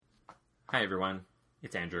Hi everyone,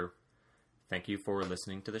 it's Andrew. Thank you for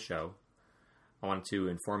listening to the show. I wanted to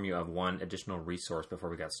inform you of one additional resource before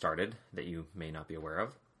we got started that you may not be aware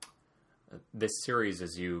of. This series,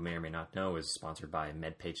 as you may or may not know, is sponsored by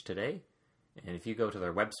MedPage Today. And if you go to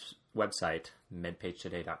their website,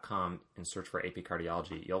 medpagetoday.com, and search for AP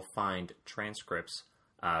Cardiology, you'll find transcripts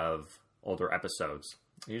of older episodes.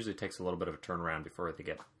 It usually takes a little bit of a turnaround before they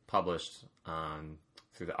get published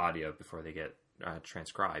through the audio, before they get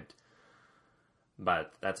transcribed.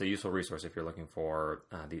 But that's a useful resource if you're looking for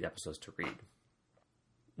these episodes to read.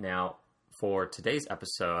 Now, for today's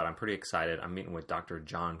episode, I'm pretty excited. I'm meeting with Dr.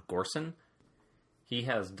 John Gorson. He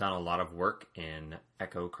has done a lot of work in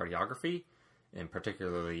echocardiography, and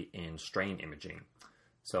particularly in strain imaging.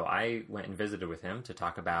 So I went and visited with him to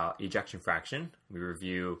talk about ejection fraction. We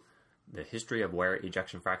review the history of where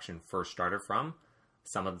ejection fraction first started from,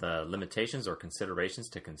 some of the limitations or considerations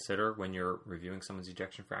to consider when you're reviewing someone's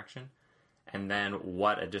ejection fraction, and then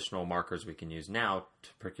what additional markers we can use now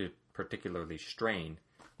to particularly strain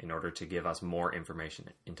in order to give us more information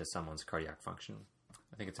into someone's cardiac function.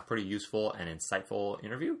 I think it's a pretty useful and insightful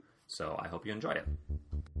interview, so I hope you enjoy it.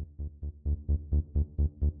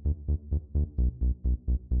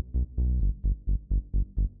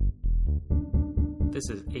 This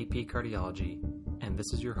is AP Cardiology, and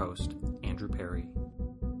this is your host, Andrew Perry.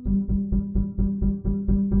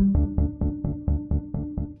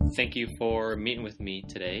 Thank you for meeting with me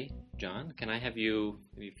today, John. Can I have you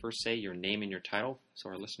maybe first say your name and your title so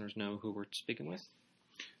our listeners know who we're speaking with?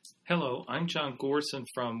 Hello, I'm John Gorson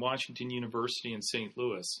from Washington University in St.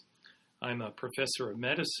 Louis. I'm a professor of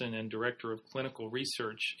medicine and director of clinical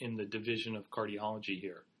research in the Division of Cardiology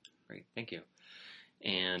here. Great, thank you.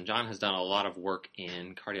 And John has done a lot of work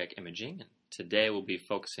in cardiac imaging. Today we'll be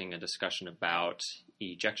focusing a discussion about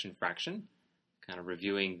ejection fraction, kind of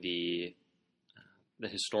reviewing the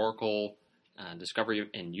historical discovery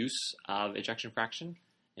and use of ejection fraction,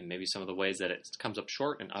 and maybe some of the ways that it comes up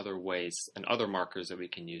short, and other ways and other markers that we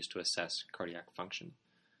can use to assess cardiac function.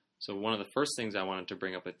 So one of the first things I wanted to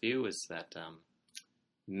bring up with you is that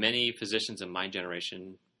many physicians in my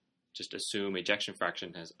generation just assume ejection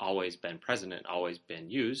fraction has always been present and always been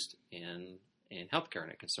used in healthcare,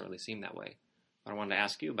 and it can certainly seem that way. But I wanted to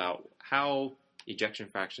ask you about how ejection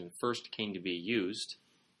fraction first came to be used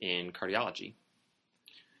in cardiology.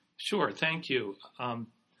 Sure, thank you.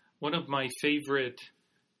 One of my favorite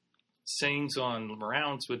sayings on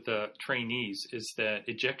rounds with the trainees is that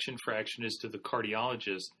ejection fraction is to the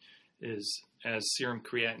cardiologist is as serum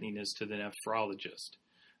creatinine is to the nephrologist.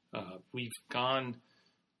 We've gone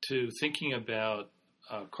to thinking about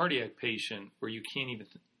a cardiac patient where you can't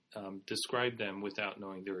even describe them without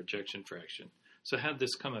knowing their ejection fraction. So how did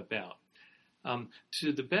this come about?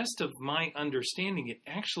 To the best of my understanding, it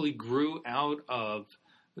actually grew out of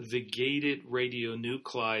the gated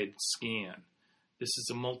radionuclide scan. This is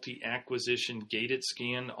a multi-acquisition gated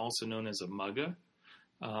scan, also known as a MUGA.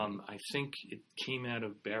 I think it came out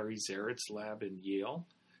of Barry Zaret's lab in Yale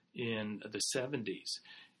in the 70s.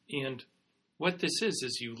 And what this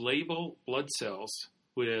is you label blood cells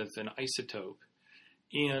with an isotope,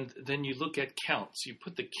 and then you look at counts. You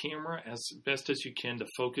put the camera as best as you can to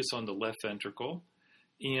focus on the left ventricle,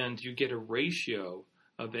 and you get a ratio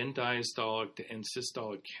of end diastolic to end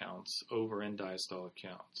systolic counts over end diastolic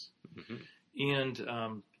counts. Mm-hmm.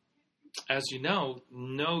 And as you know,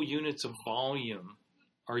 no units of volume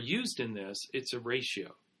are used in this. It's a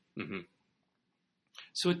ratio. Mm-hmm.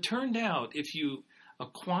 So it turned out if you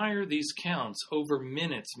acquire these counts over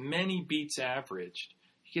minutes, many beats averaged,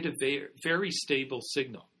 you get a very stable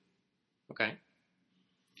signal. Okay.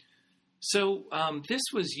 So this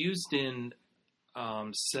was used in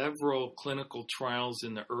several clinical trials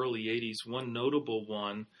in the early 80s. One notable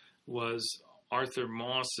one was Arthur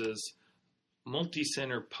Moss's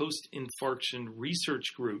multi-center post-infarction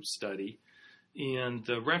research group study, and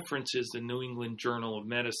the reference is the New England Journal of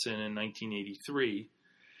Medicine in 1983.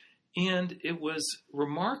 And it was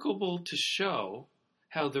remarkable to show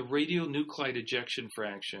how the radionuclide ejection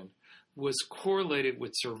fraction was correlated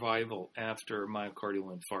with survival after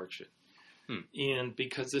myocardial infarction. And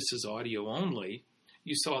because this is audio only,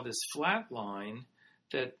 you saw this flat line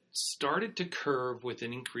that started to curve with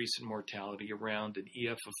an increase in mortality around an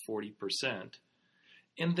EF of 40%.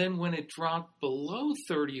 And then when it dropped below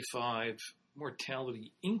 35,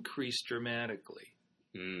 mortality increased dramatically.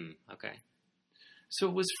 Okay. So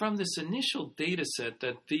it was from this initial data set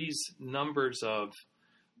that these numbers of,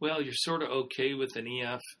 well, you're sort of okay with an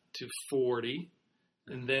EF to 40,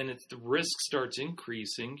 and then the risk starts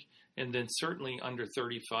increasing, and then certainly under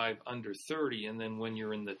 35, under 30, and then when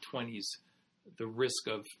you're in the 20s, the risk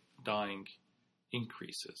of dying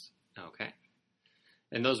increases. Okay.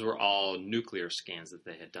 And those were all nuclear scans that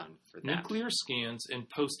they had done for that. Nuclear scans and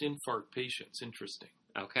post-infarct patients. Interesting.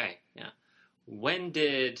 Okay, yeah. When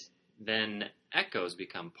did then echoes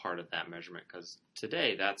become part of that measurement? Because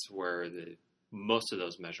today that's where most of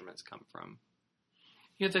those measurements come from.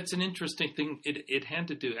 Yeah, that's an interesting thing. It had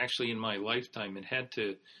to do, actually in my lifetime, it had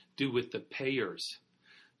to do with the payers.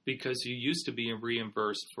 Because you used to be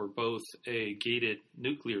reimbursed for both a gated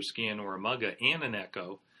nuclear scan or a MUGA and an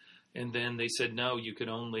echo. And then they said, no, you could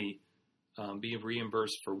only be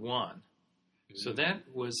reimbursed for one. Mm-hmm. So that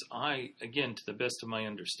was, again, to the best of my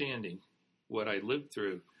understanding, what I lived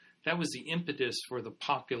through, that was the impetus for the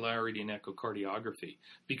popularity in echocardiography,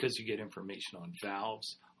 because you get information on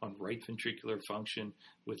valves, on right ventricular function.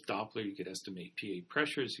 With Doppler, you could estimate PA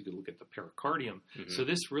pressures, you could look at the pericardium. Mm-hmm. So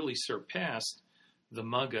this really surpassed the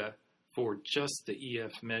MUGA for just the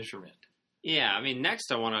EF measurement. Yeah, I mean,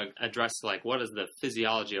 next I want to address, what is the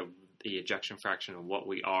physiology of the ejection fraction and what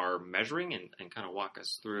we are measuring, and kind of walk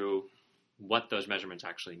us through what those measurements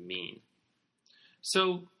actually mean.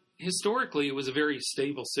 So, historically, it was a very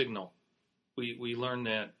stable signal. We learned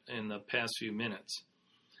that in the past few minutes.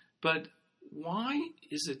 But why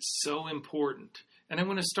is it so important? And I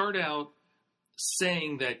want to start out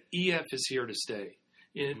saying that EF is here to stay.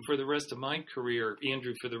 For the rest of my career,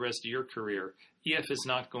 Andrew, for the rest of your career, EF is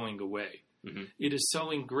not going away. Mm-hmm. It is so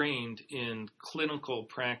ingrained in clinical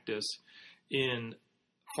practice, in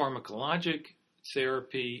pharmacologic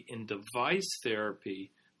therapy, in device therapy,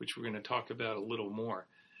 which we're going to talk about a little more.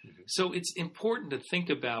 Mm-hmm. So it's important to think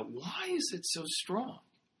about, why is it so strong?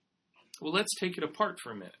 Well, let's take it apart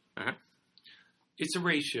for a minute. Uh-huh. It's a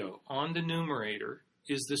ratio. On the numerator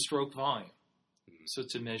is the stroke volume. Mm-hmm. So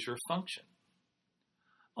it's a measure of function.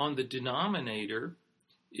 On the denominator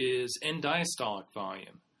is end diastolic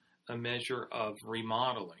volume, a measure of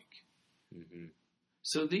remodeling. Mm-hmm.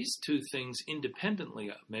 So these two things independently,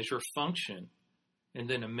 a measure of function and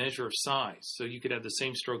then a measure of size. So you could have the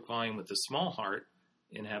same stroke volume with a small heart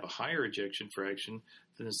and have a higher ejection fraction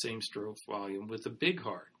than the same stroke volume with a big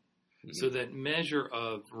heart. Mm-hmm. So that measure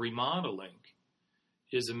of remodeling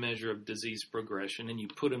is a measure of disease progression, and you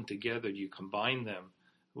put them together, you combine them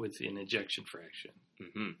with an ejection fraction.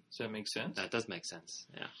 Mm-hmm. Does that make sense? That does make sense,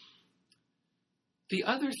 yeah. The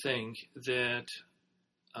other thing that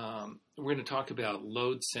we're going to talk about,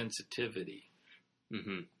 load sensitivity.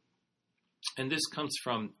 Mm-hmm. And this comes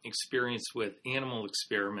from experience with animal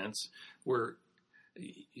experiments where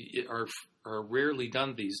are rarely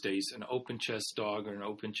done these days, an open chest dog or an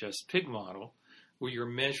open chest pig model, where you're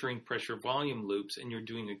measuring pressure volume loops and you're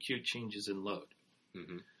doing acute changes in load.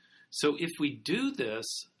 Mm-hmm. So if we do this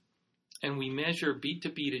and we measure beat to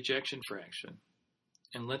beat ejection fraction,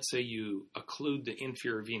 and let's say you occlude the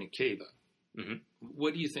inferior vena cava, mm-hmm.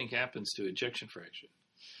 what do you think happens to ejection fraction?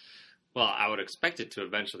 Well, I would expect it to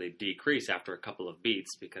eventually decrease after a couple of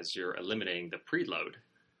beats because you're eliminating the preload.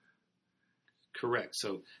 Correct.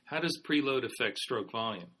 So how does preload affect stroke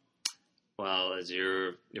volume? Well, as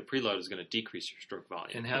your preload is going to decrease your stroke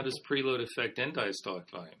volume. And how does preload affect end diastolic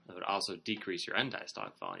volume? It would also decrease your end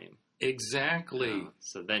diastolic volume. Exactly.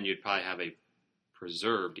 So then you'd probably have a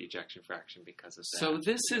preserved ejection fraction because of that. So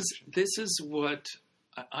this is what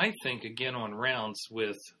I think, again, on rounds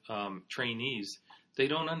with trainees, they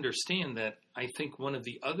don't understand that. I think one of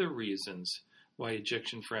the other reasons why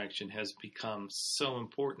ejection fraction has become so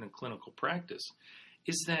important in clinical practice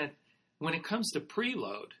is that when it comes to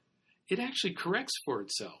preload, it actually corrects for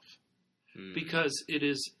itself because it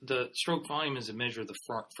is the stroke volume is a measure of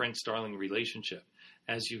the Frank-Starling relationship.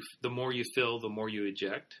 The more you fill, the more you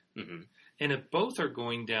eject. Mm-hmm. And if both are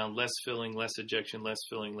going down, less filling, less ejection, less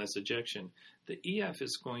filling, less ejection, the EF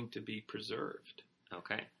is going to be preserved.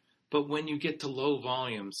 Okay. But when you get to low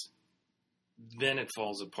volumes, then it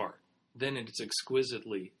falls apart. Then it's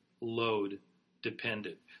exquisitely load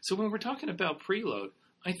dependent. So when we're talking about preload,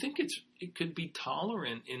 I think it could be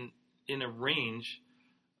tolerant in a range,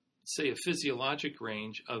 say a physiologic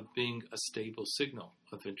range, of being a stable signal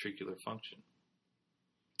of ventricular function.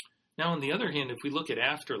 Now, on the other hand, if we look at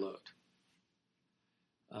afterload,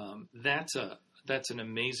 that's an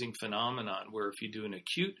amazing phenomenon where if you do an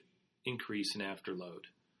acute increase in afterload,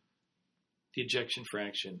 the ejection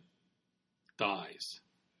fraction dies.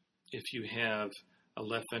 If you have a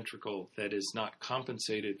left ventricle that is not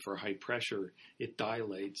compensated for high pressure, it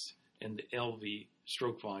dilates and the LV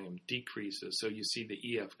stroke volume decreases. So you see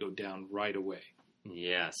the EF go down right away.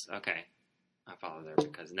 Yes, okay. I follow there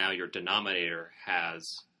because now your denominator has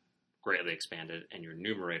greatly expanded and your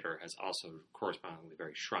numerator has also correspondingly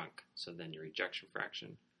very shrunk. So then your ejection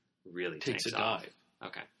fraction really takes a off. dive.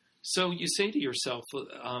 Okay. So you say to yourself,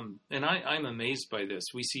 and I'm amazed by this.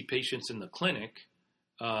 We see patients in the clinic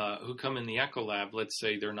who come in the echo lab. Let's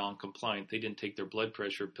say they're non-compliant. They didn't take their blood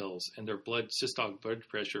pressure pills, and their systolic blood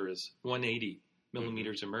pressure is 180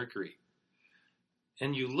 millimeters of mercury.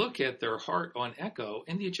 And you look at their heart on echo,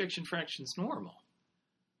 and the ejection fraction is normal.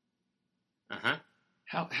 Uh-huh.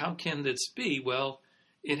 How can this be? Well,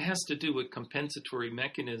 it has to do with compensatory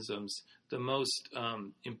mechanisms. The most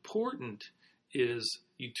important is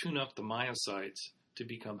you tune up the myocytes to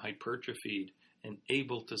become hypertrophied and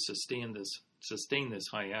able to sustain this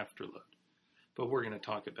high afterload. But we're going to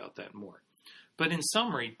talk about that more. But in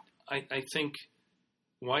summary, I think,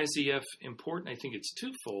 why is EF important? I think it's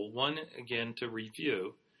twofold. One, again, to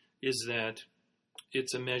review, is that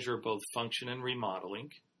it's a measure of both function and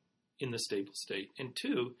remodeling in the stable state. And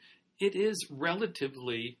two, it is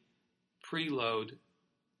relatively preload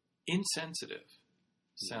insensitive.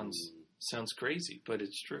 Sounds crazy, but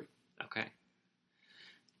it's true. Okay.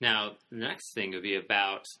 Now, the next thing would be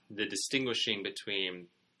about the distinguishing between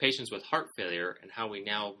patients with heart failure and how we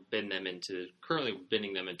now currently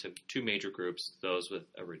bending them into two major groups, those with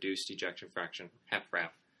a reduced ejection fraction, HFrEF,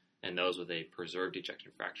 and those with a preserved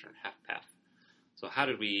ejection fraction, HFpEF. So how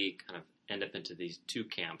did we kind of end up into these two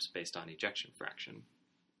camps based on ejection fraction?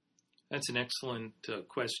 That's an excellent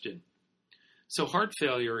question. So heart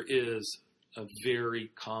failure is a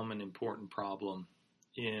very common, important problem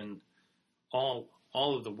in all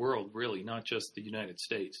of the world, really, not just the United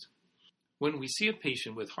States. When we see a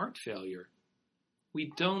patient with heart failure,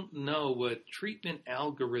 we don't know what treatment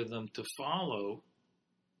algorithm to follow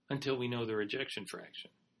until we know their ejection fraction.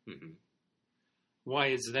 Mm-hmm. Why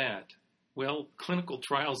is that? Well, clinical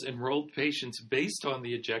trials enrolled patients based on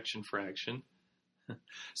the ejection fraction.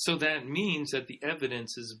 So that means that the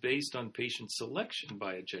evidence is based on patient selection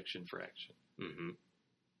by ejection fraction. Mm-hmm.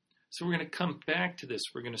 So we're going to come back to this.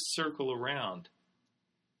 We're going to circle around.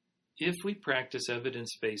 If we practice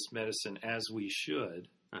evidence-based medicine as we should,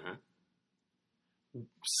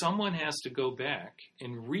 someone has to go back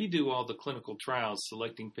and redo all the clinical trials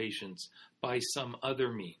selecting patients by some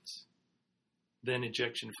other means than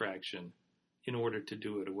ejection fraction in order to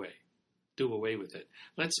do away with it.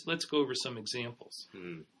 Let's go over some examples.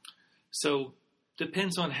 Mm. So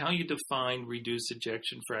depends on how you define reduced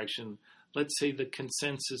ejection fraction. Let's say the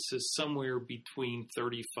consensus is somewhere between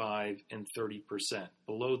 35 and 30%,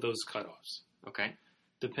 below those cutoffs. Okay.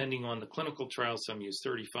 Depending on the clinical trial, some use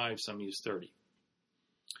 35, some use 30.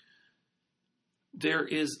 There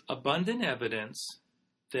is abundant evidence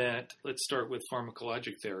that, let's start with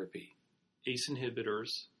pharmacologic therapy, ACE inhibitors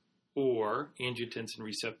or angiotensin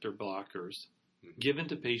receptor blockers given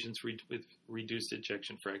to patients with reduced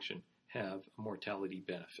ejection fraction have a mortality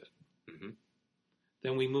benefit. Mm-hmm.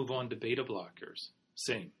 Then we move on to beta blockers,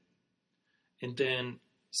 same. And then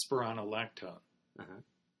spironolactone. Uh-huh.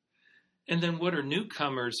 And then what are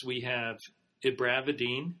newcomers? We have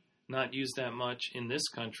ibravadine, not used that much in this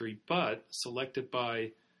country, but selected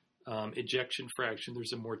by ejection fraction.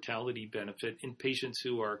 There's a mortality benefit in patients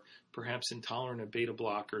who are perhaps intolerant of beta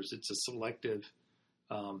blockers. It's a selective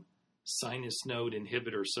sinus node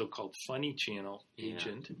inhibitor, so-called funny channel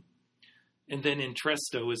agent. Yeah. And then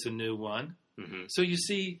Entresto is a new one. Mm-hmm. So you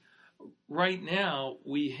see, right now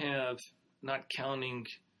we have, not counting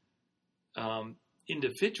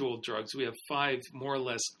individual drugs, we have 5 more or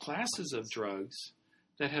less classes of drugs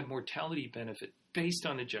that have mortality benefit based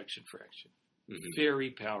on ejection fraction. Mm-hmm.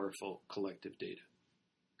 Very powerful collective data.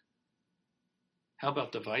 How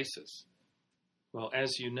about devices? Well,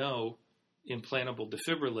 as you know, implantable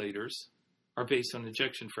defibrillators are based on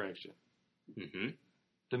ejection fraction. Mm-hmm.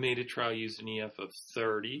 The MATA trial used an EF of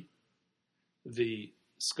 30. The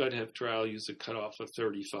SCUD-HF trial used a cutoff of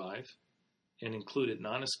 35 and included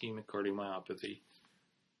non-ischemic cardiomyopathy.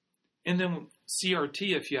 And then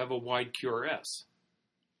CRT if you have a wide QRS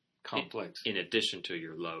complex. In addition to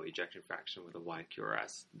your low ejection fraction with a wide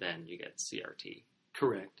QRS, then you get CRT.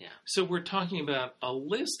 Correct. Yeah. So we're talking about a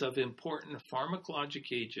list of important pharmacologic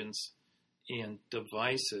agents and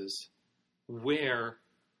devices where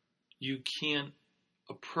you can't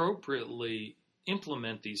appropriately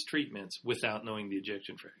implement these treatments without knowing the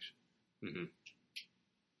ejection fraction. Mm-hmm.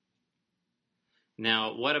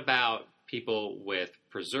 Now, what about people with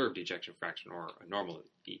preserved ejection fraction or a normal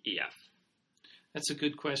EF? That's a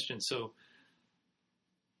good question. So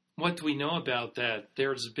what do we know about that?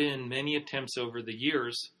 There's been many attempts over the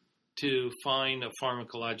years to find a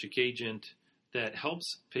pharmacologic agent that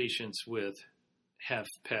helps patients with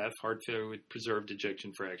HFpEF, heart failure with preserved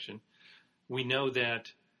ejection fraction. We know that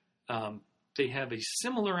they have a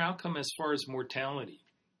similar outcome as far as mortality.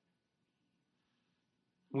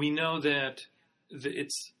 We know that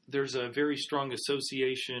there's a very strong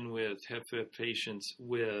association with HFpEF patients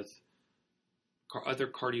with other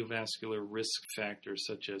cardiovascular risk factors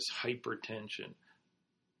such as hypertension,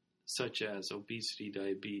 such as obesity,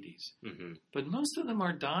 diabetes. Mm-hmm. But most of them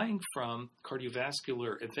are dying from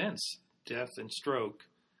cardiovascular events, death from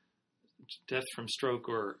stroke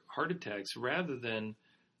or heart attacks, rather than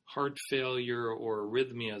heart failure or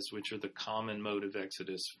arrhythmias, which are the common mode of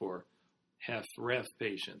exodus for HFrEF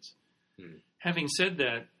patients. Having said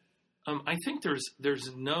that, I think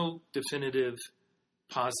there's no definitive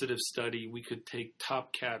positive study. We could take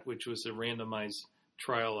TopCat, which was a randomized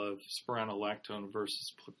trial of spironolactone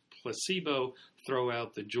versus placebo, throw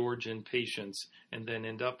out the Georgian patients, and then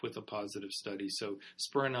end up with a positive study. So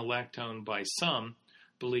spironolactone, by some,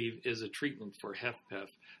 believe is a treatment for HFpEF.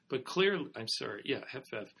 But clearly, HFpEF.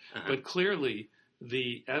 Uh-huh. But clearly,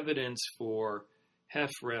 the evidence for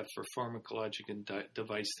HFrEF for pharmacologic and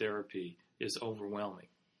device therapy is overwhelming.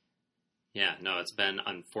 Yeah, no, it's been,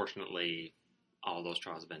 unfortunately, all those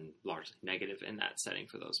trials have been largely negative in that setting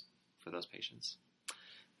for those patients.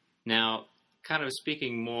 Now, kind of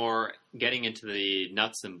speaking more, getting into the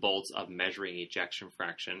nuts and bolts of measuring ejection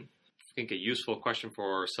fraction, I think a useful question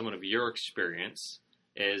for someone of your experience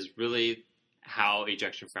is really how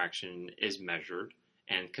ejection fraction is measured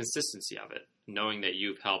and consistency of it, knowing that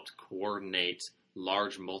you've helped coordinate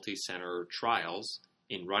large multi-center trials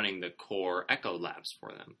in running the core echo labs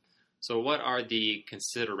for them. So what are the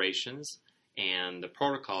considerations and the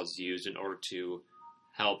protocols used in order to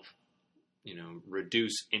help,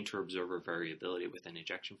 reduce inter-observer variability within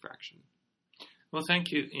ejection fraction? Well,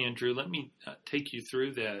 thank you, Andrew. Let me take you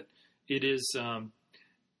through that. It's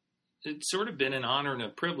sort of been an honor and a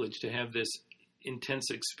privilege to have this intense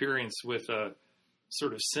experience with a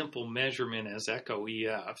sort of simple measurement as echo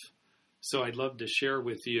EF. So I'd love to share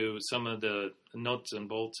with you some of the nuts and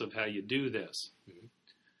bolts of how you do this. Mm-hmm.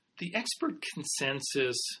 The expert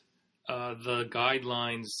consensus, the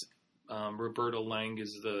guidelines, Roberta Lang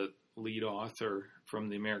is the lead author from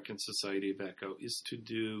the American Society of Echo, is to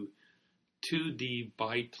do 2D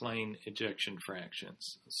biplane ejection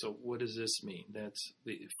fractions. So what does this mean? That's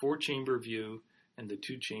the 4-chamber view and the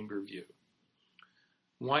 2-chamber view.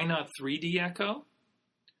 Why not 3D echo?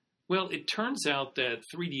 Well, it turns out that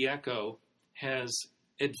 3D echo has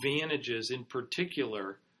advantages, in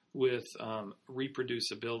particular with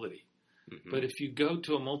reproducibility. Mm-hmm. But if you go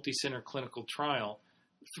to a multi-center clinical trial,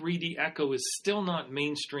 3D echo is still not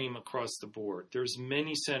mainstream across the board. There's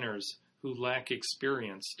many centers who lack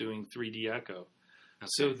experience doing 3D echo. Okay.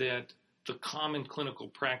 So that the common clinical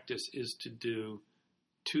practice is to do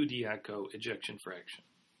 2D echo ejection fraction.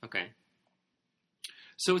 Okay.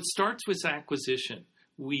 So it starts with acquisition.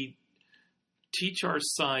 We teach our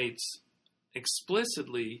sites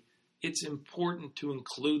explicitly it's important to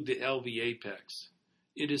include the LV apex.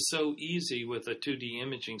 It is so easy with a 2D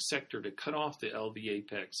imaging sector to cut off the LV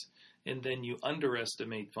apex, and then you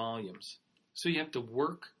underestimate volumes. So you have to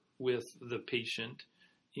work with the patient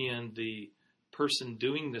and the person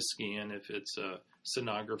doing the scan, if it's a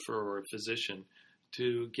sonographer or a physician,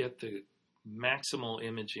 to get the maximal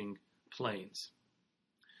imaging planes.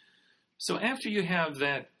 So after you have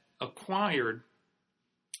that acquired,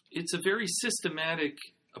 it's a very systematic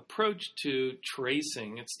approach to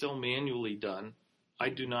tracing. It's still manually done. I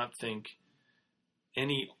do not think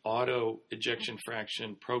any auto ejection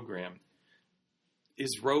fraction program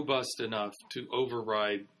is robust enough to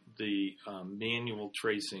override the manual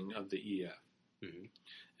tracing of the EF. Mm-hmm.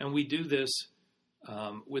 And we do this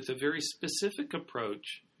with a very specific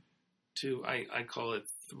approach to, I call it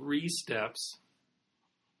 3 steps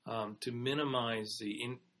to minimize the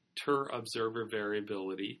inter-observer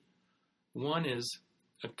variability. One is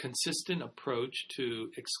a consistent approach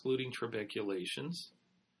to excluding trabeculations,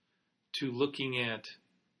 to looking at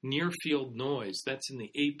near-field noise, that's in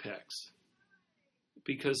the apex,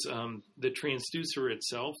 because the transducer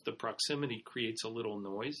itself, the proximity creates a little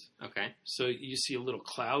noise. Okay. So you see a little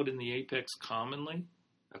cloud in the apex commonly.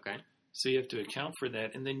 Okay. So you have to account for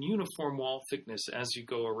that. And then uniform wall thickness as you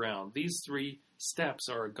go around. These 3 steps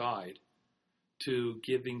are a guide to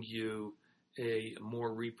giving you a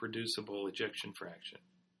more reproducible ejection fraction.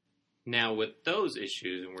 Now, with those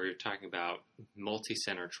issues, and we're talking about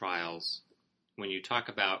multi-center trials, when you talk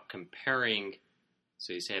about comparing,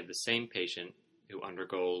 so you say you have the same patient who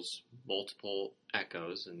undergoes multiple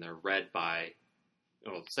echoes, and they're read by,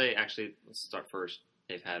 let's start first.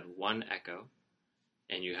 They've had 1 echo,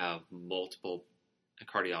 and you have multiple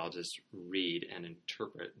cardiologists read and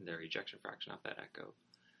interpret their ejection fraction off that echo.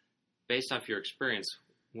 Based off your experience,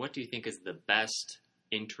 what do you think is the best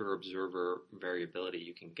inter-observer variability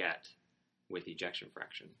you can get with ejection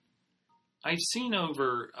fraction? I've seen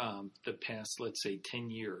over the past, let's say, 10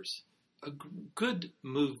 years, a good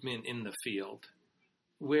movement in the field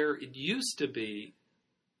where it used to be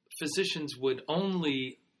physicians would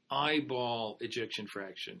only eyeball ejection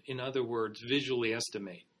fraction. In other words, visually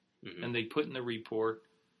estimate. Mm-hmm. And they put in the report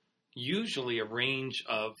usually a range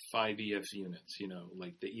of 5 EF units,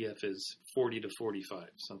 like the EF is 40 to 45,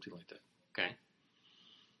 something like that. Okay.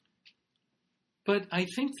 But I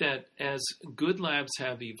think that as good labs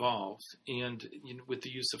have evolved, and with the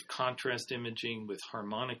use of contrast imaging, with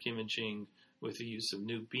harmonic imaging, with the use of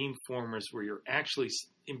new beamformers, where you're actually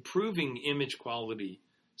improving image quality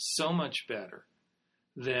so much better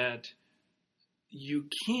that you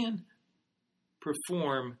can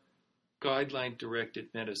perform guideline-directed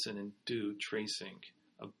medicine and do tracing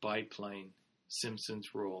of biplane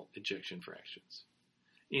Simpson's rule ejection fractions.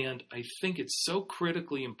 And I think it's so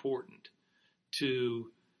critically important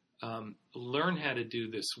to learn how to do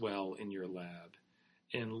this well in your lab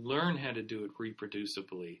and learn how to do it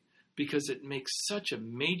reproducibly, because it makes such a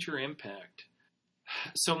major impact.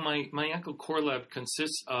 So my Echo Core Lab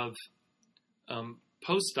consists of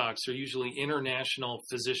postdocs, are usually international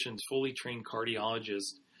physicians, fully trained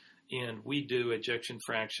cardiologists, and we do ejection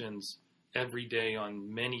fractions every day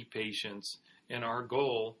on many patients. And our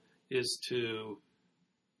goal is to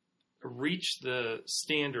reach the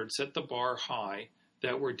standard, set the bar high,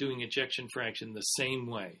 that we're doing ejection fraction the same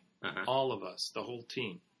way, all of us, the whole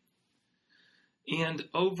team. And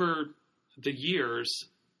over the years,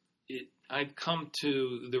 I've come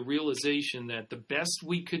to the realization that the best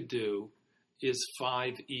we could do is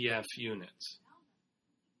 5 EF units.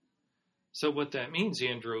 So what that means,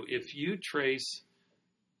 Andrew, if you trace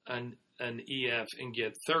an EF and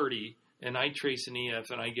get 30, and I trace an EF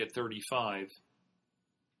and I get 35,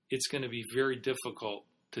 it's going to be very difficult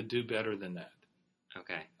to do better than that.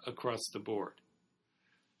 Okay. Across the board.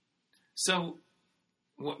 So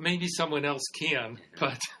maybe someone else can,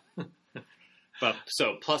 but...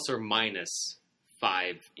 So plus or minus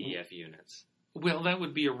 5 EF units. Well, that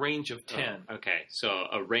would be a range of 10. Oh, okay, so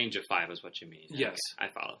a range of 5 is what you mean. Yes. Okay,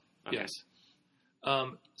 I follow. Okay. Yes.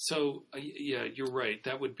 Yeah, you're right.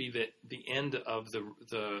 That would be the end of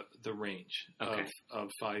the range of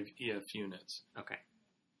 5 EF units. Okay.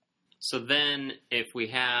 So then if we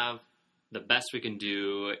have the best we can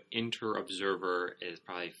do, inter-observer is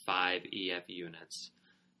probably 5 EF units.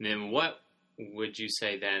 And then what would you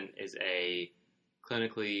say then is a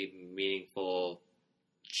clinically meaningful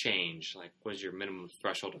change? Like, what is your minimum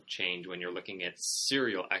threshold of change when you're looking at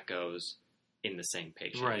serial echoes in the same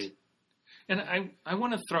patient? Right. And I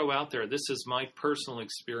want to throw out there, this is my personal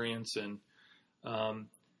experience, and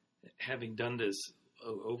having done this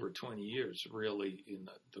over 20 years, really, in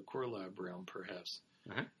the core lab realm, perhaps.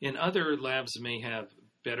 Uh-huh. And other labs may have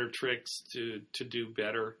better tricks to do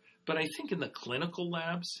better. But I think in the clinical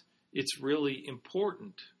labs, it's really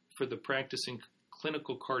important for the practicing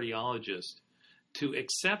clinical cardiologist to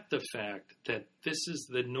accept the fact that this is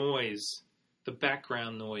the noise, the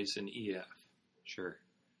background noise in EF. Sure.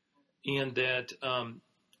 And that,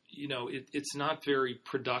 it's not very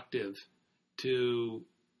productive to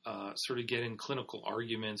sort of get in clinical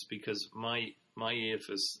arguments because my EF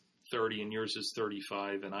is 30 and yours is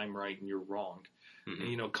 35 and I'm right and you're wrong.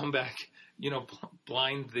 Mm-hmm. And, come back,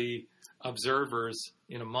 blind the observers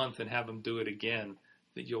in a month and have them do it again,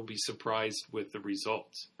 that you'll be surprised with the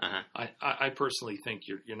results. Uh-huh. I personally think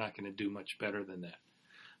you're not going to do much better than that.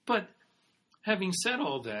 But having said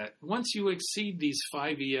all that, once you exceed these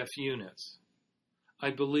 5 EF units,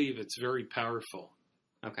 I believe it's very powerful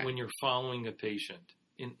when you're following a patient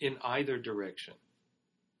in either direction.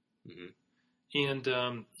 Mm-hmm.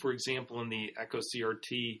 And, for example, in the Echo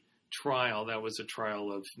CRT trial, that was a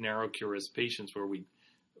trial of narrow QRS patients where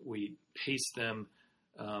we paced them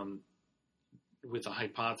with a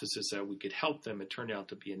hypothesis that we could help them. It turned out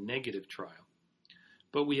to be a negative trial.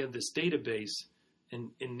 But we had this database,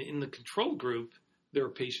 and in the control group, there are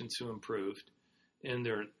patients who improved, and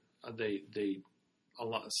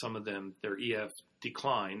some of them, their EF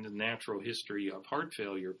declined, the natural history of heart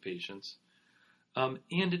failure patients. And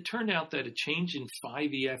it turned out that a change in 5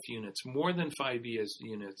 EF units, more than 5 EF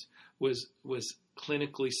units, was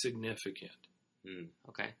clinically significant.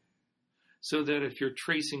 Okay. So that if you're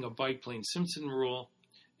tracing a biplane Simpson rule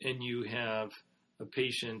and you have a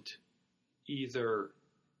patient either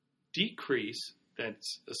decrease,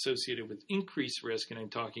 that's associated with increased risk, and I'm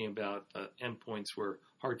talking about endpoints where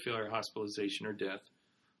heart failure, hospitalization, or death,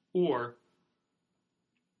 or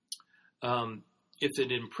if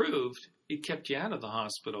it improved, it kept you out of the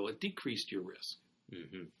hospital, it decreased your risk.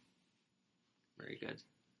 Mm-hmm. Very good.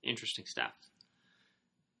 Interesting stuff.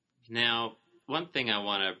 Now, one thing I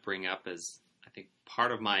want to bring up is I think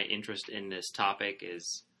part of my interest in this topic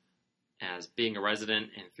is as being a resident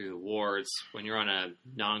and through the wards, when you're on a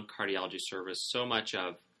non-cardiology service, so much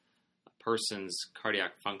of a person's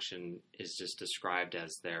cardiac function is just described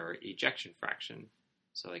as their ejection fraction.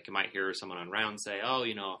 So like you might hear someone on round say, oh,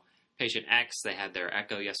 patient X, they had their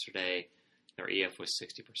echo yesterday, their EF was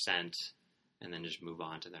 60%, and then just move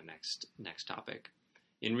on to their next topic.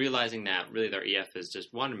 In realizing that really their EF is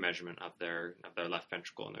just one measurement of their left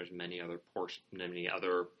ventricle, and there's many other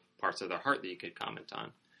parts of their heart that you could comment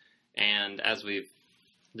on. And as we've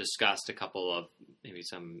discussed a couple of maybe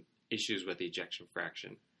some issues with the ejection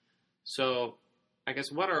fraction. So I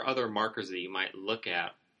guess what are other markers that you might look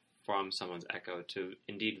at from someone's echo to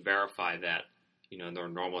indeed verify that, their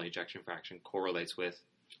normal ejection fraction correlates with,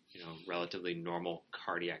 relatively normal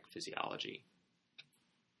cardiac physiology?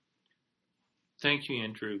 Thank you,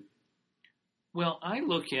 Andrew. Well, I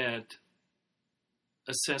look at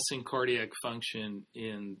assessing cardiac function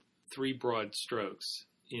in three broad strokes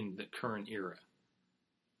in the current era,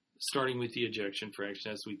 starting with the ejection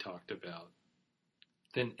fraction, as we talked about,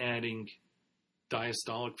 then adding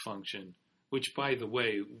diastolic function, which, by the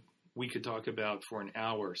way, we could talk about for an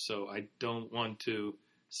hour, so I don't want to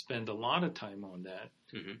spend a lot of time on that.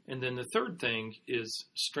 Mm-hmm. And then the third thing is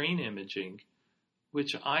strain imaging,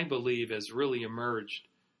 which I believe has really emerged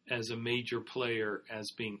as a major player as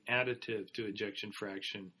being additive to ejection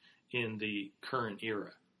fraction in the current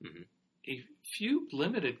era. Mm-hmm. A few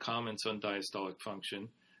limited comments on diastolic function.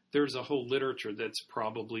 There's a whole literature that's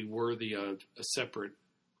probably worthy of a separate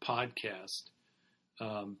podcast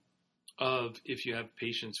of if you have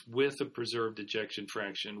patients with a preserved ejection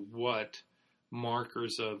fraction, what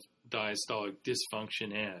markers of diastolic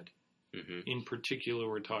dysfunction add. Mm-hmm. In particular,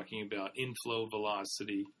 we're talking about inflow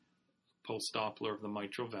velocity, pulse Doppler of the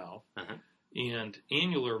mitral valve, and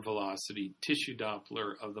annular velocity, tissue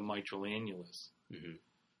Doppler of the mitral annulus.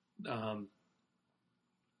 Mm-hmm.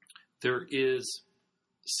 There is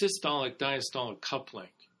systolic diastolic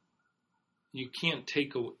coupling. You can't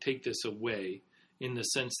take this away in the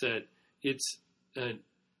sense that it's,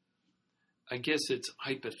 I guess it's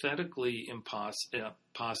hypothetically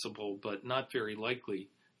possible, but not very likely,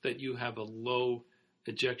 that you have a low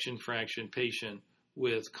ejection fraction patient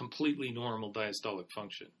with completely normal diastolic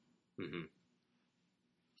function. Mm-hmm.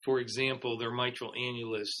 For example, their mitral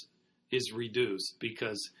annulus is reduced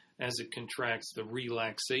because as it contracts, the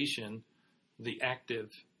relaxation, the active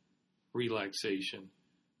relaxation,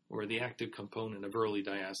 or the active component of early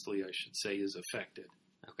diastole, I should say, is affected.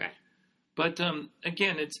 Okay. But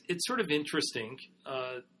again, it's sort of interesting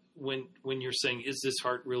when you're saying, is this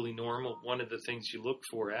heart really normal? One of the things you look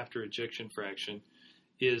for after ejection fraction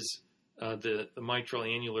is the mitral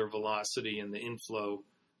annular velocity and the inflow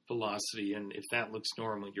velocity, and if that looks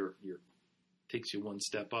normal, you're takes you one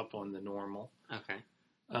step up on the normal. Okay.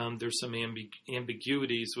 There's some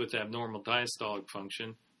ambiguities with abnormal diastolic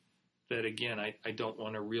function that, again, I don't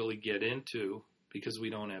want to really get into because we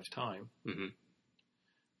don't have time. Mm-hmm.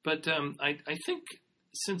 But I think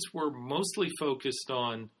since we're mostly focused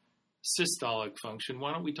on systolic function,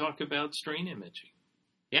 why don't we talk about strain imaging?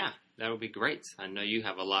 Yeah, that would be great. I know you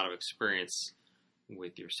have a lot of experience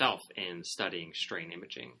with yourself in studying strain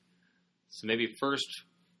imaging. So maybe first,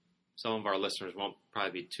 some of our listeners won't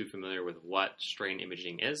probably be too familiar with what strain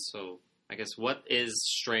imaging is. So I guess what is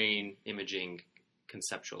strain imaging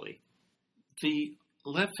conceptually? The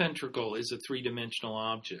left ventricle is a three-dimensional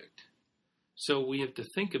object. So we have to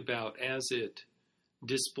think about as it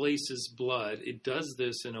displaces blood, it does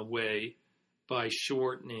this in a way by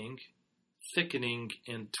shortening, thickening,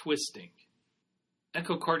 and twisting.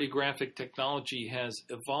 Echocardiographic technology has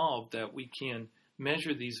evolved that we can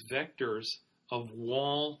measure these vectors of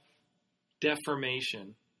wall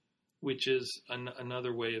deformation, which is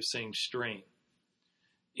another way of saying strain.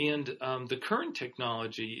 And the current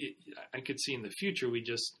technology, I could see in the future, we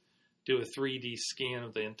just do a 3D scan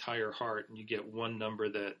of the entire heart and you get one number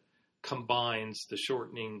that combines the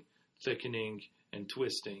shortening, thickening, and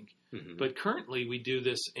twisting. Mm-hmm. But currently we do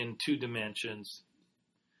this in 2 dimensions,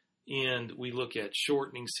 and we look at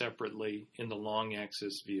shortening separately in the long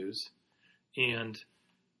axis views, and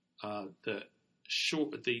the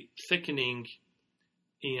thickening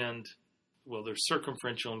and, well, there's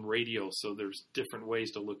circumferential and radial, so there's different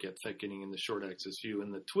ways to look at thickening in the short axis view.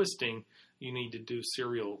 And the twisting, you need to do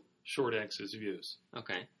serial short axis views.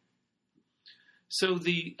 Okay. So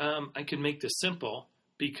I can make this simple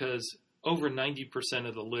because over 90%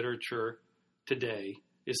 of the literature today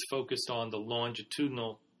is focused on the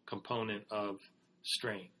longitudinal component of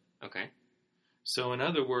strain. Okay. So in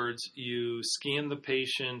other words, you scan the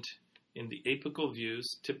patient in the apical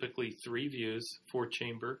views, typically 3 views,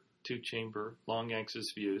 4-chamber, 2-chamber, long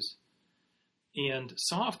axis views. And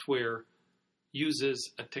software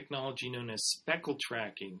uses a technology known as speckle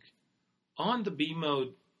tracking on the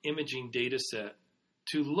B-mode imaging data set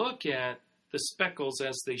to look at the speckles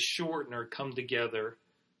as they shorten or come together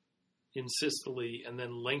in systole and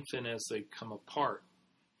then lengthen as they come apart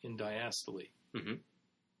in diastole. Mm-hmm.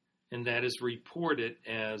 And that is reported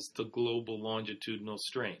as the global longitudinal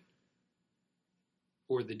strain,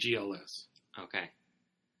 or the GLS. Okay.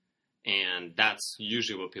 And that's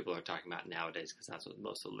usually what people are talking about nowadays, because that's what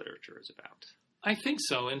most of the literature is about. I think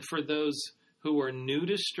so. And for those who are new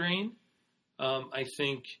to strain, I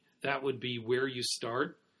think that would be where you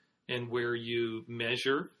start and where you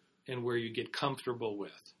measure and where you get comfortable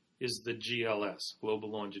with, is the GLS,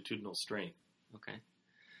 global longitudinal strain. Okay.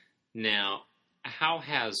 Now, how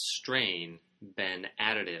has strain been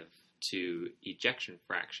additive to ejection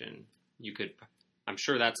fraction? I'm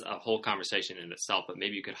sure that's a whole conversation in itself, but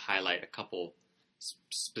maybe you could highlight a couple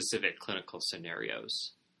specific clinical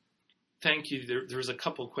scenarios. Thank you. There's a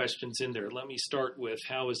couple questions in there. Let me start with,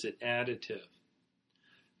 how is it additive?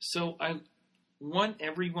 So I want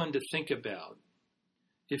everyone to think about,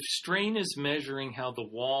 if strain is measuring how the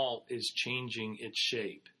wall is changing its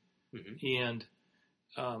shape, mm-hmm. and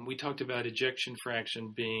we talked about ejection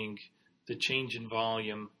fraction being the change in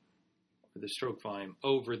volume, or the stroke volume,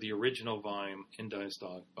 over the original volume in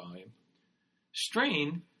diastolic volume.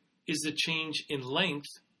 Strain is the change in length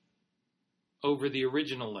over the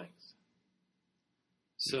original length.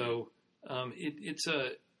 So it's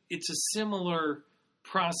a similar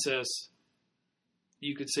process,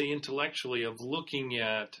 you could say intellectually, of looking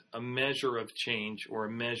at a measure of change or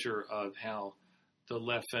a measure of how the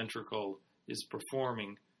left ventricle is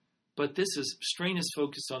performing. But strain is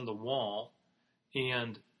focused on the wall,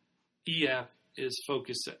 and EF is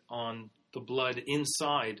focused on the blood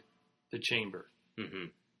inside the chamber. Mm-hmm.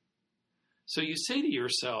 So you say to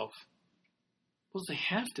yourself, well, they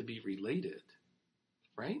have to be related,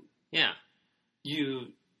 right? Yeah. You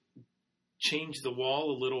change the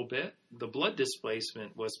wall a little bit, the blood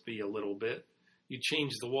displacement must be a little bit. You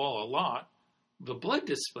change the wall a lot, the blood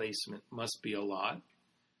displacement must be a lot.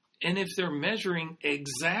 And if they're measuring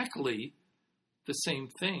exactly the same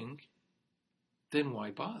thing, then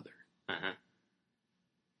why bother? Uh-huh.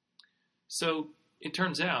 So it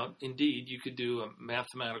turns out, indeed, you could do a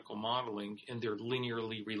mathematical modeling, and they're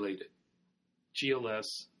linearly related, GLS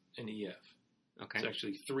and EF. Okay. It's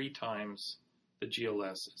actually 3 times the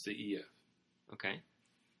GLS is the EF. Okay.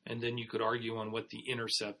 And then you could argue on what the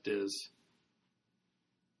intercept is.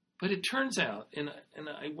 But it turns out, and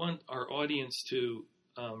I want our audience to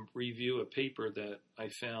review a paper that I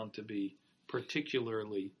found to be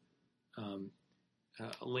particularly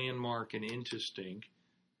landmark and interesting.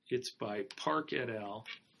 It's by Park et al.,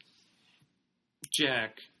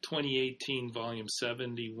 JACC, 2018, volume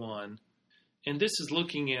 71. And this is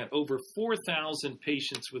looking at over 4,000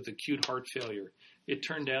 patients with acute heart failure. It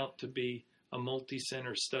turned out to be a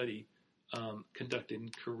multi-center study conducted in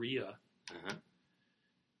Korea.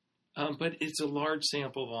 Uh-huh. But it's a large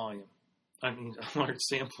sample volume. A large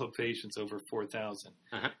sample of patients, over 4,000.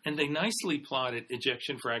 Uh-huh. And they nicely plotted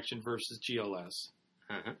ejection fraction versus GLS.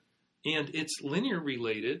 Uh-huh. And it's linear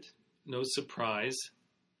related, no surprise,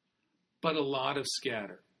 but a lot of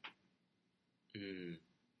scatter. Mm.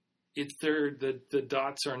 The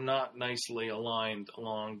dots are not nicely aligned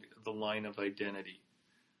along the line of identity.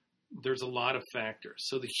 There's a lot of factors.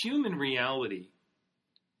 So the human reality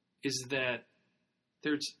is that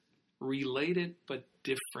there's related but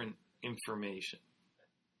different information.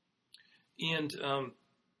 And,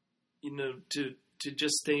 to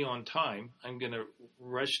just stay on time, I'm going to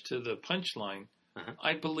rush to the punchline. Uh-huh.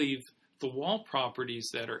 I believe the wall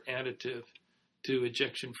properties that are additive to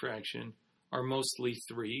ejection fraction are mostly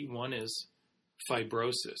 3. One is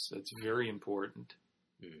fibrosis. That's very important.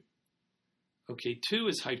 Mm. Okay, 2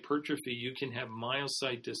 is hypertrophy. You can have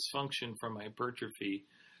myocyte dysfunction from hypertrophy,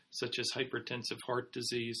 such as hypertensive heart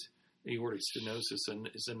disease. Aortic stenosis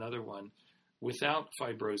is another one, without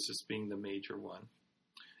fibrosis being the major one.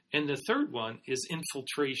 And the third one is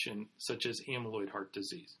infiltration, such as amyloid heart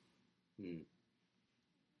disease. Mm.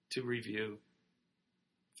 To review,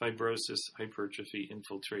 fibrosis, hypertrophy,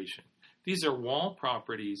 infiltration. These are wall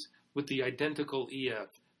properties with the identical EF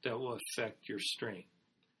that will affect your strain.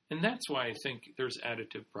 And that's why I think there's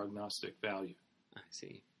additive prognostic value. I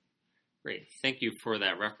see. Great. Thank you for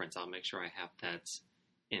that reference. I'll make sure I have that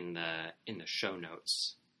in the show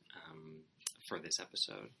notes for this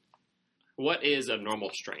episode. What is a normal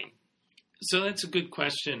strain? So that's a good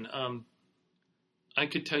question. I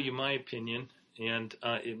could tell you my opinion, and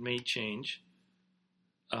it may change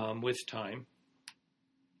with time.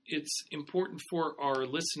 It's important for our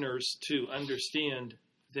listeners to understand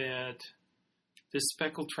that this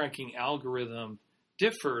speckle tracking algorithm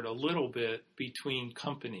differed a little bit between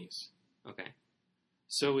companies. Okay.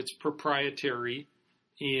 So it's proprietary,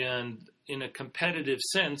 and in a competitive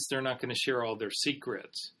sense, they're not going to share all their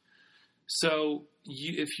secrets. So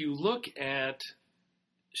if you look at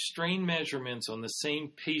strain measurements on the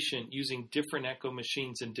same patient using different echo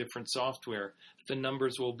machines and different software, the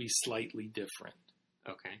numbers will be slightly different.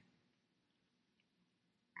 Okay.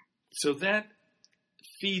 So that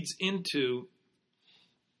feeds into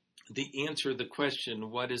the answer to the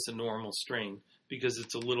question, what is a normal strain? Because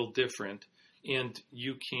it's a little different, and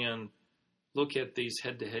you can look at these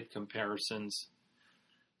head-to-head comparisons.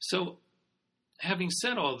 So having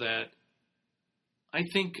said all that, I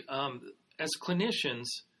think as clinicians,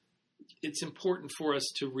 it's important for us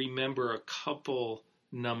to remember a couple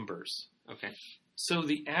numbers. Okay. So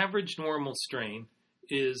the average normal strain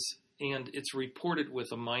is, and it's reported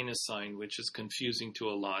with a minus sign, which is confusing to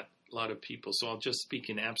a lot of people. So I'll just speak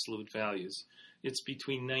in absolute values. It's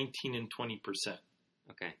between 19 and 20%.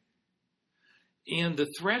 Okay. And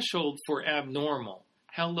the threshold for abnormal,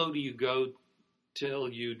 how low do you go till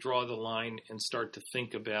you draw the line and start to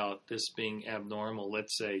think about this being abnormal?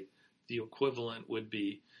 Let's say the equivalent would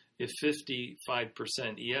be if 55%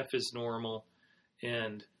 EF is normal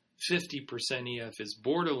and 50% EF is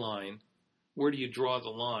borderline, where do you draw the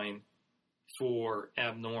line for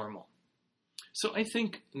abnormal? So I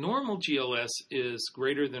think normal GLS is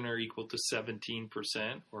greater than or equal to 17%,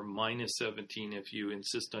 or minus 17 if you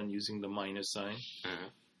insist on using the minus sign. Uh-huh.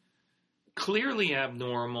 Clearly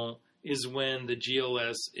abnormal is when the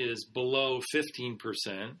GLS is below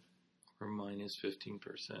 15%, or minus 15%.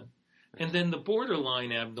 And then the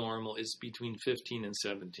borderline abnormal is between 15 and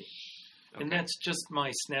 17. Okay. And that's just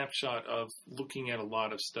my snapshot of looking at a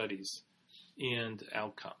lot of studies and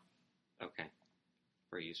outcome. Okay.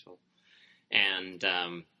 Very useful. And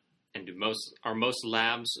are most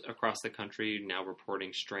labs across the country now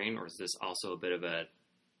reporting strain, or is this also a bit of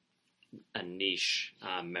a niche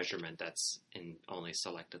measurement that's in only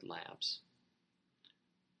selected labs?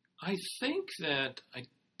 I think that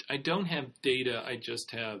I don't have data. I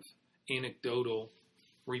just have anecdotal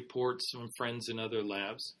reports from friends in other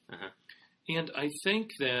labs. Uh-huh. And I think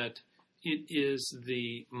that it is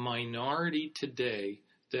the minority today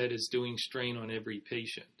that is doing strain on every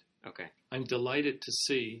patient. Okay. I'm delighted to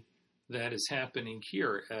see that is happening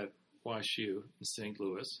here at WashU in St.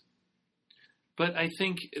 Louis. But I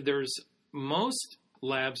think most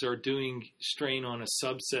labs are doing strain on a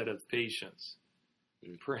subset of patients.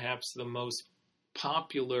 Perhaps the most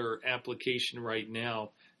popular application right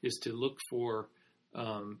now is to look for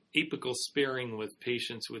apical sparing with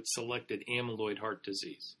patients with selected amyloid heart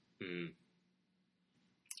disease. Mm.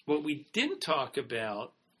 What we didn't talk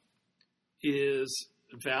about is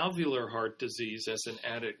valvular heart disease as an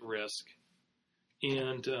added risk.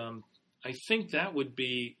 And I think that would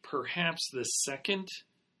be perhaps the second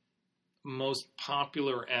most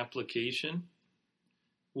popular application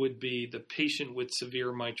would be the patient with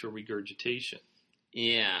severe mitral regurgitation.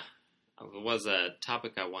 Yeah. It was a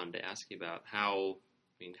topic I wanted to ask you about, how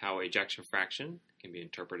ejection fraction can be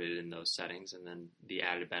interpreted in those settings, and then the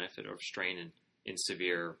added benefit of strain in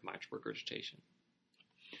severe mitral regurgitation.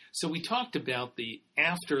 So we talked about the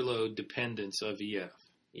afterload dependence of EF.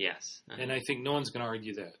 Yes. Uh-huh. And I think no one's going to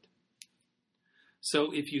argue that.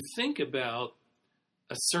 So if you think about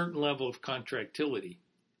a certain level of contractility,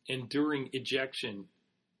 and during ejection,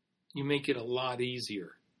 you make it a lot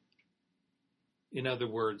easier. In other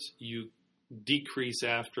words, you decrease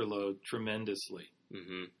afterload tremendously.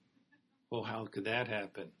 Mm-hmm. Well, how could that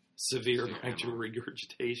happen? Severe mitral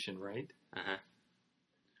regurgitation, right? Uh-huh.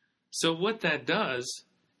 So what that does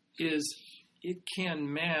is it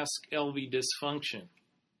can mask LV dysfunction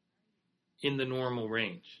in the normal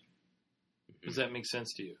range. Mm-hmm. Does that make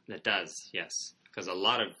sense to you? It does, yes. Because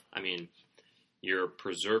you're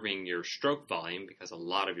preserving your stroke volume, because a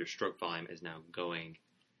lot of your stroke volume is now going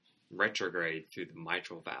retrograde through the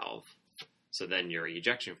mitral valve. So then your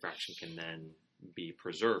ejection fraction can then be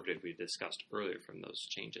preserved, as we discussed earlier, from those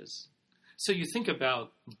changes. So you think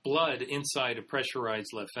about blood inside a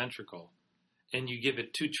pressurized left ventricle, and you give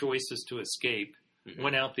it two choices to escape, mm-hmm.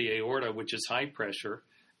 one out the aorta, which is high pressure,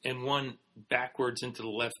 and one backwards into the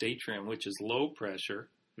left atrium, which is low pressure.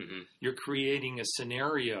 Mm-hmm. You're creating a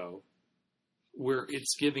scenario where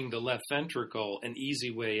it's giving the left ventricle an easy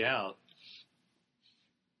way out.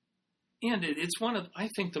 And it's one of, I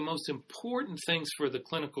think, the most important things for the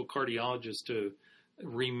clinical cardiologist to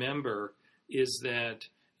remember is that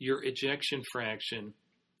your ejection fraction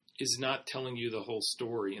is not telling you the whole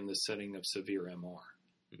story in the setting of severe MR.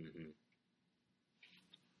 Mm-hmm.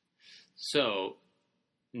 So,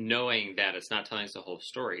 knowing that it's not telling us the whole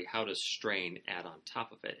story, how does strain add on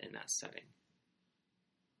top of it in that setting?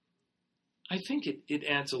 I think it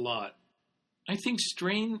adds a lot. I think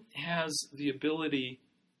strain has the ability,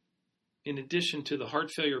 in addition to the heart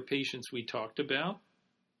failure patients we talked about,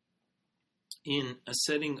 in a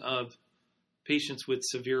setting of patients with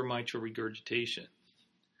severe mitral regurgitation.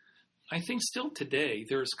 I think still today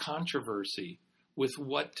there's controversy with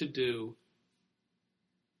what to do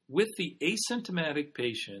with the asymptomatic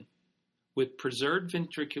patient with preserved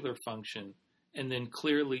ventricular function and then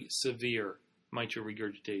clearly severe mitral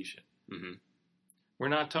regurgitation. Mm-hmm. We're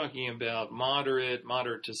not talking about moderate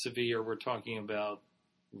to severe. We're talking about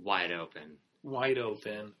wide open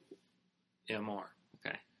MR.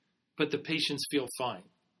 Okay. But the patients feel fine.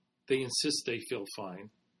 They insist they feel fine.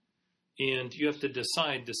 And you have to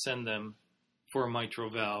decide to send them for a mitral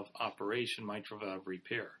valve operation, mitral valve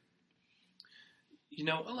repair. You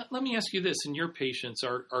know, let me ask you this. In your patients,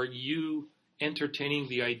 are you entertaining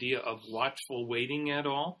the idea of watchful waiting at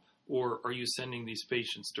all? Or are you sending these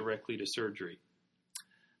patients directly to surgery?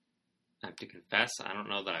 I have to confess, I don't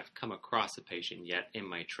know that I've come across a patient yet in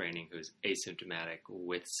my training who's asymptomatic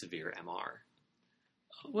with severe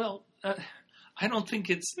MR. Well, I don't think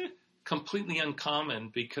it's completely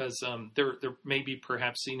uncommon because they're maybe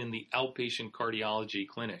perhaps seen in the outpatient cardiology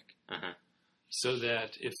clinic. Uh-huh. So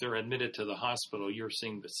that if they're admitted to the hospital, you're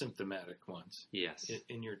seeing the symptomatic ones. Yes.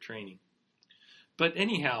 In your training. But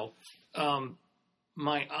anyhow,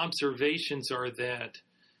 my observations are that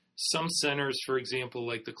some centers, for example,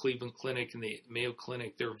 like the Cleveland Clinic and the Mayo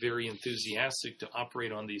Clinic, they're very enthusiastic to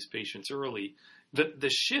operate on these patients early. The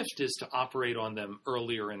shift is to operate on them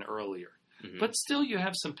earlier and earlier. Mm-hmm. But still you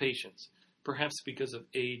have some patients, perhaps because of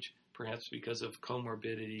age, perhaps because of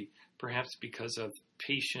comorbidity, perhaps because of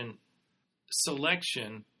patient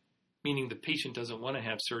selection, meaning the patient doesn't want to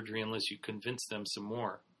have surgery unless you convince them some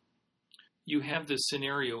more. You have this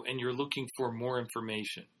scenario and you're looking for more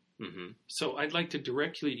information. Mm-hmm. So I'd like to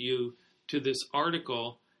direct you to this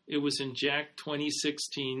article. It was in JACC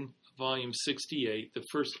 2016, volume 68. The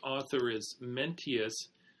first author is Mentius,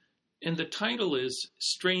 and the title is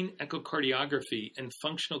Strain Echocardiography and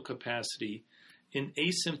Functional Capacity in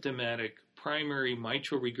Asymptomatic Primary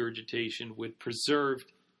Mitral Regurgitation with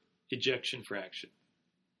Preserved Ejection Fraction.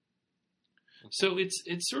 So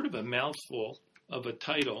it's sort of a mouthful of a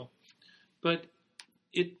title, but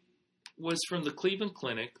it was from the Cleveland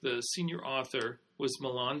Clinic. The senior author was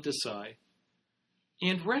Milan Desai.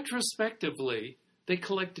 And retrospectively, they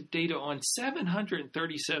collected data on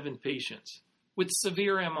 737 patients with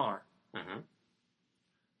severe MR. Uh-huh.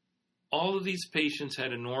 All of these patients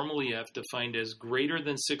had a normal EF defined as greater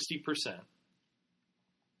than 60%.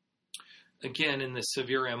 Again, in the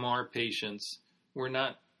severe MR patients, we're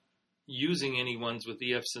not using any ones with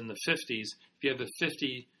EFs in the 50s. If you have a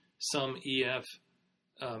 50-some EF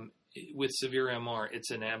with severe MR,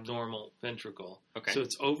 it's an abnormal ventricle. Okay. So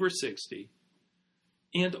it's over 60.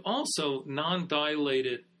 And also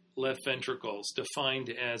non-dilated left ventricles defined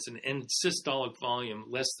as an end systolic volume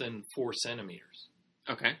less than 4 centimeters.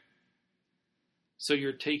 Okay. So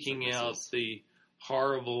you're taking out the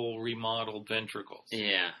horrible remodeled ventricles.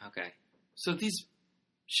 Yeah, okay. So these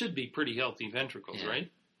should be pretty healthy ventricles, yeah.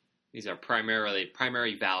 Right? These are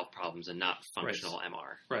primary valve problems and not functional right.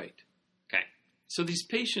 MR. Right. Okay. So these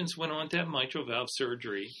patients went on to have mitral valve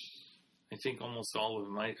surgery. I think almost all of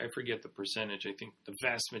them, I forget the percentage. I think the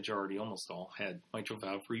vast majority, almost all, had mitral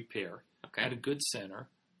valve repair. Okay. At a good center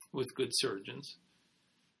with good surgeons.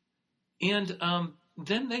 And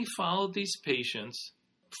then they followed these patients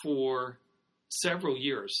for several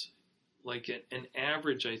years. Like an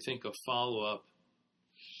average, I think, of follow-up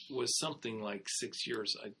was something like 6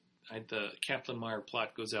 years. The Kaplan-Meier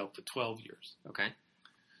plot goes out for 12 years. Okay.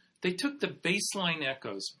 They took the baseline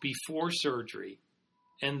echoes before surgery,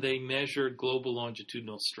 and they measured global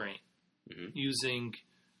longitudinal strain using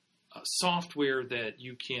software that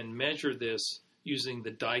you can measure this using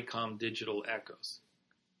the DICOM digital echoes.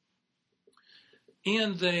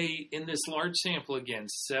 And they, in this large sample again,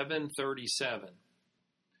 737,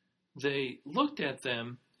 they looked at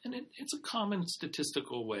them, and it's a common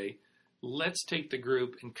statistical way. Let's take the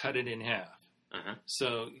group and cut it in half. Uh-huh.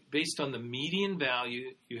 So based on the median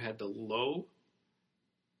value, you had the low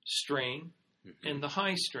strain and the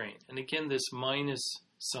high strain. And again, this minus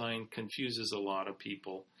sign confuses a lot of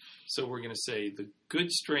people. So we're going to say the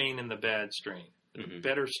good strain and the bad strain, the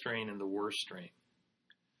better strain and the worse strain.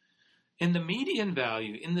 And the median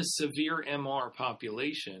value in the severe MR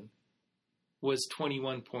population was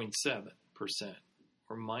 21.7%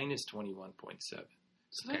 or minus 21.7.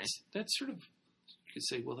 So Okay. that's sort of, you could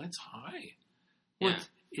say, well, that's high. Yeah. Well,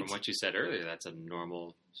 From what you said earlier, that's a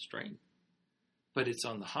normal strain. but it's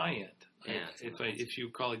on the high end. Yeah, If you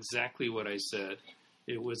recall exactly what I said,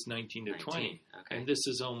 it was 19 to 20. Okay. And this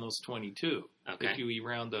is almost 22. Okay. If you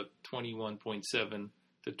round up 21.7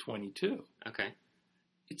 to 22. Okay.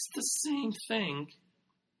 It's the same thing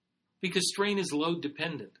because strain is load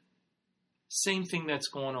dependent. Same thing that's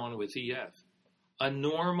going on with EF. A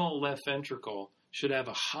normal left ventricle should have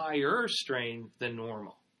a higher strain than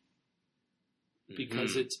normal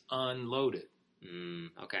because it's unloaded.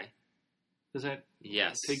 Okay. Does that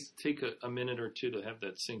Yes. take a minute or two to have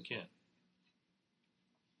that sink in?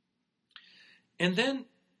 And then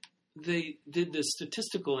they did this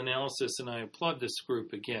statistical analysis, and I applaud this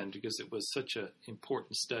group again because it was such an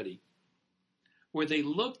important study, where they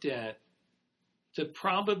looked at the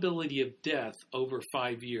probability of death over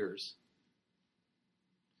 5 years.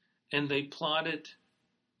 And they plotted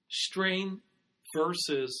strain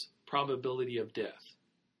versus probability of death.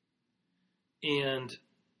 And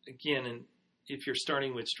again, if you're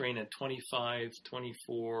starting with strain at 25,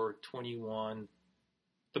 24, 21,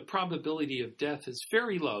 the probability of death is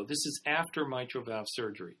very low. This is after mitral valve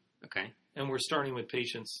surgery. Okay. And we're starting with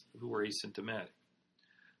patients who are asymptomatic.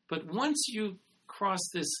 But once you cross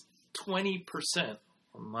this 20%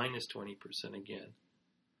 or minus 20% again,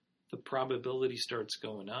 the probability starts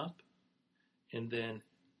going up. And then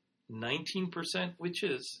 19%, which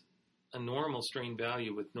is a normal strain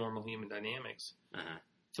value with normal hemodynamics,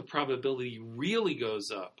 the probability really goes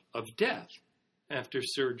up of death after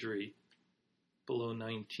surgery below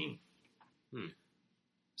 19.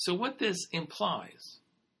 So what this implies,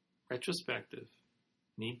 retrospective,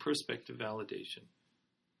 need prospective validation,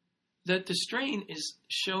 that the strain is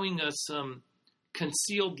showing us some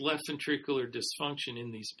concealed left ventricular dysfunction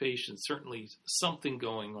in these patients, certainly something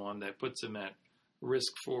going on that puts them at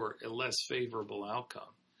risk for a less favorable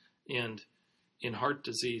outcome. And in heart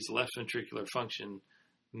disease, left ventricular function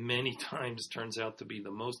many times turns out to be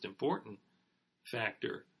the most important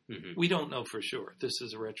factor. We don't know for sure. This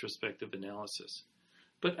is a retrospective analysis.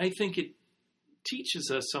 But I think it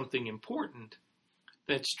teaches us something important,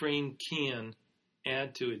 that strain can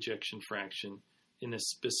add to ejection fraction in a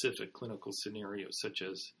specific clinical scenario, such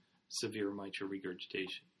as severe mitral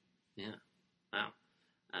regurgitation. Yeah. Wow.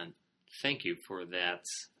 And thank you for that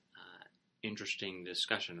interesting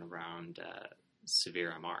discussion around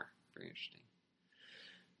severe MR. Very interesting.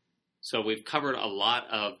 So we've covered a lot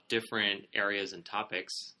of different areas and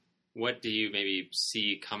topics. What do you maybe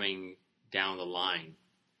see coming down the line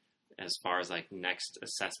as far as like next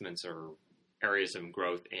assessments or areas of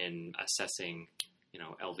growth in assessing,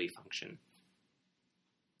 LV function?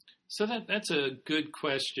 So that's a good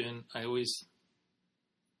question. I always,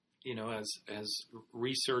 as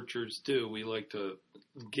researchers do, we like to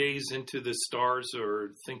gaze into the stars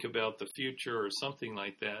or think about the future or something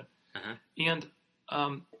like that. And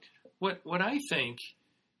what I think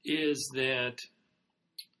is that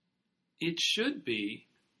it should be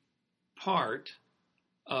part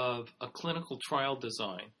of a clinical trial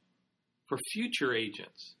design for future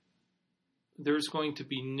agents. There's going to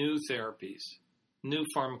be new therapies, new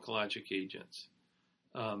pharmacologic agents,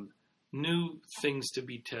 new things to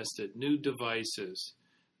be tested, new devices,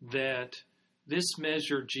 that this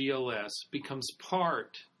measure GLS becomes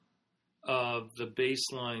part of the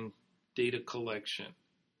baseline data collection,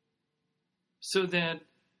 so that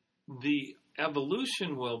the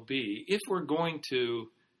evolution will be, if we're going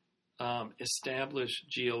to establish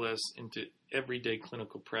GLS into everyday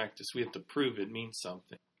clinical practice, we have to prove it means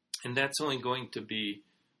something. And that's only going to be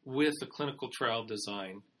with a clinical trial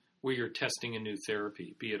design where you're testing a new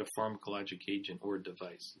therapy, be it a pharmacologic agent or a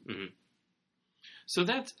device. So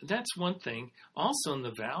that's one thing. Also in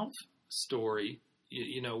the valve story,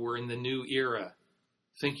 we're in the new era,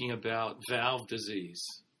 thinking about valve disease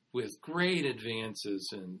with great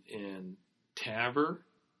advances in TAVR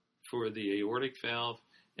for the aortic valve,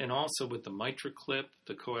 and also with the MitraClip,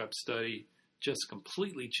 the COAPT study just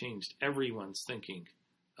completely changed everyone's thinking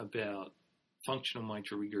about functional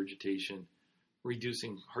mitral regurgitation,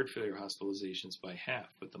 reducing heart failure hospitalizations by half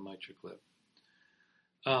with the MitraClip.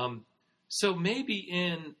 So maybe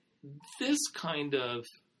in this kind of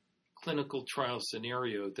clinical trial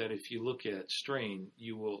scenario, that if you look at strain,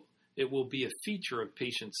 it will be a feature of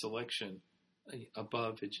patient selection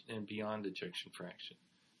above and beyond ejection fraction.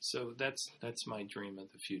 So that's my dream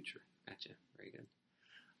of the future. Gotcha. Very good.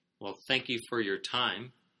 Well, thank you for your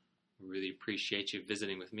time. I really appreciate you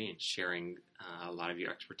visiting with me and sharing a lot of your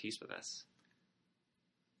expertise with us.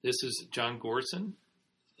 This is John Gorson,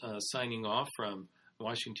 signing off from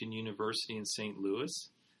Washington University in St. Louis.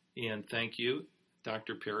 And thank you,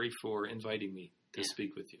 Dr. Perry, for inviting me to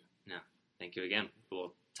speak with you. No, thank you again.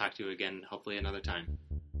 We'll talk to you again, hopefully another time.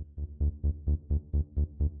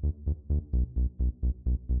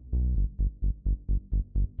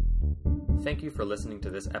 Thank you for listening to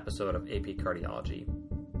this episode of AP Cardiology.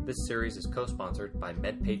 This series is co-sponsored by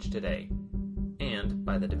MedPage Today and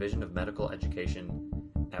by the Division of Medical Education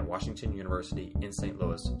at Washington University in St.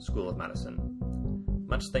 Louis School of Medicine.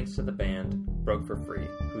 Much thanks to the band Broke for Free,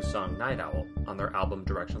 who song Night Owl on their album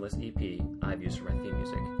Directionless EP I've used for my theme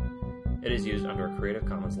music. It is used under a Creative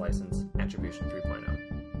Commons license, Attribution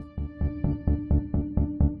 3.0.